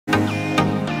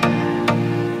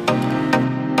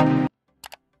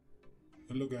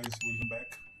Hello guys, welcome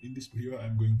back. In this video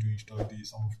I'm going to install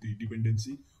some of the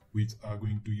dependency which are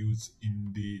going to use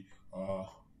in the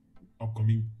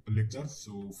upcoming lectures.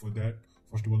 So for that,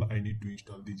 first of all, I need to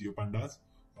install the GeoPandas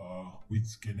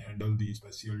which can handle the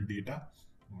spatial data,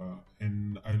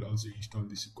 and I'll also install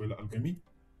the SQL Alchemy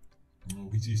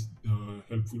which is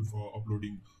helpful for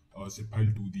uploading zip file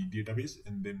to the database,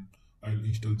 and then I'll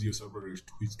install GeoServer REST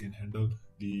which can handle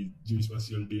the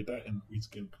geospatial data and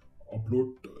which can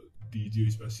upload the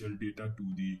geospatial data to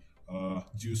the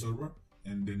GeoServer,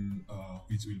 and then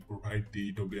which will provide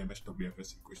the WMS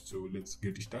WFS request. So let's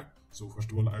get started. So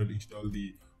first of all, I'll install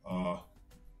the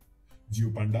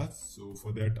GeoPandas. So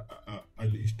for that,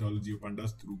 I'll install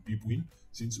GeoPandas through pipwin.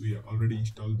 Since we have already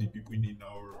installed the pipwin in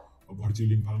our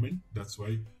virtual environment, that's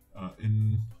why.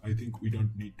 And I think we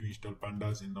don't need to install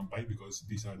pandas in NumPy because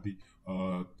these are the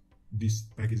these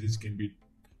packages can be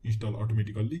installed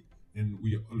automatically, and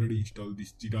we already installed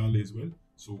this Tidal as well.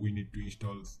 So we need to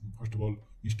install, first of all,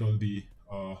 install the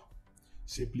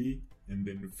Shapely, and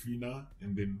then Fina,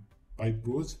 and then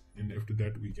PyPros, and after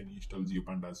that we can install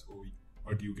GeoPandas. So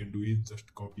what you can do is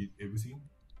just copy everything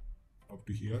up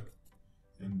to here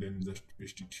and then just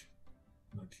paste it,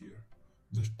 not here,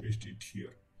 just paste it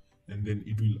here, and then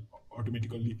it will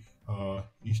automatically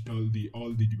install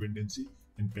all the dependency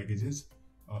and packages,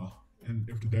 and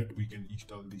after that we can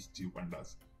install these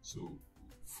GeoPandas. So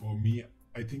for me,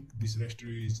 I think this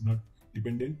registry is not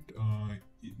dependent,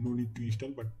 no need to install,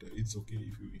 but it's okay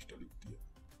if you install it here.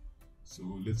 So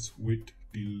let's wait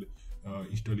till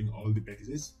installing all the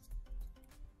packages.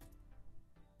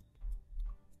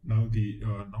 Now the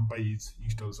NumPy is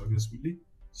installed successfully,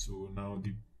 so now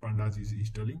the pandas is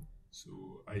installing.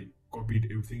 So I copied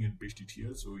everything and pasted it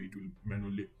here, so it will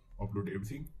manually upload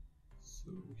everything.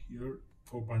 So here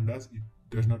for pandas it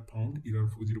does not found error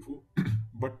 404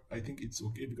 but I think it's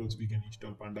okay because we can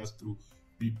install pandas through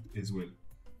pip as well.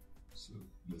 So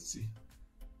let's see.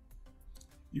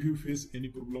 If you face any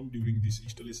problem during this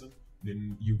installation,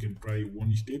 then you can try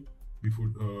one step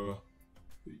before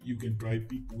you can try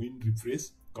pipwin refresh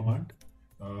command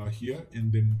here,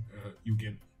 and then you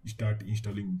can start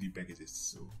installing the packages.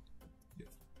 So yeah.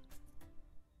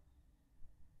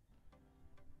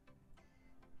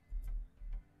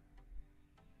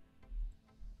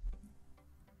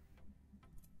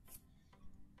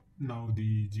 Now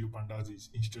the GeoPandas is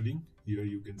installing. Here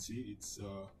you can see it's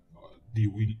the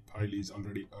wheel file is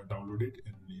already downloaded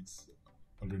and it's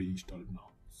already installed now.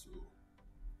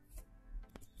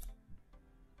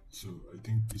 So I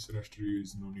think this registry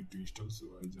is no need to install, so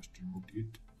I just removed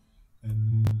it.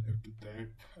 And after that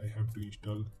I have to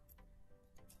install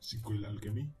SQL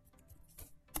Alchemy,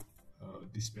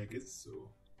 this package.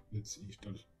 So let's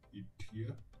install it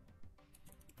here.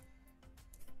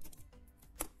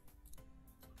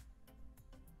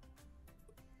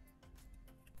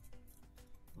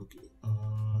 Okay,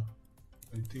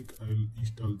 I think I'll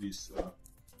install this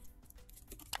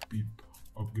pip,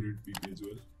 upgrade pip as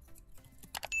well.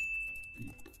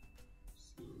 Pip.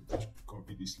 So just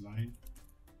copy this line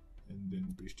and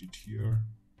then paste it here.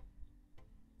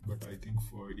 But I think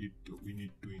for it we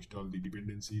need to install the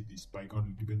dependency, this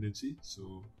PyCon dependency.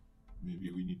 So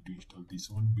maybe we need to install this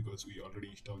one because we already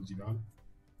installed Jidal.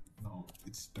 Now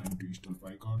it's time to install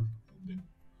PyCon, and then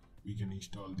we can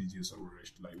install the GeoServer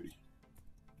REST library.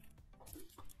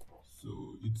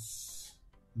 So it's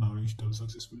now installed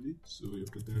successfully. So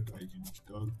after that I can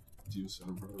install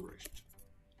GeoServer REST.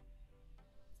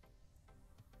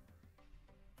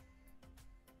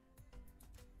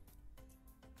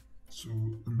 So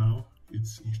now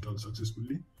it's installed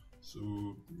successfully.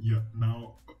 So yeah,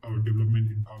 now our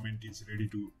development environment is ready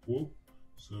to work.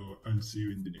 So I'll see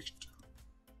you in the next.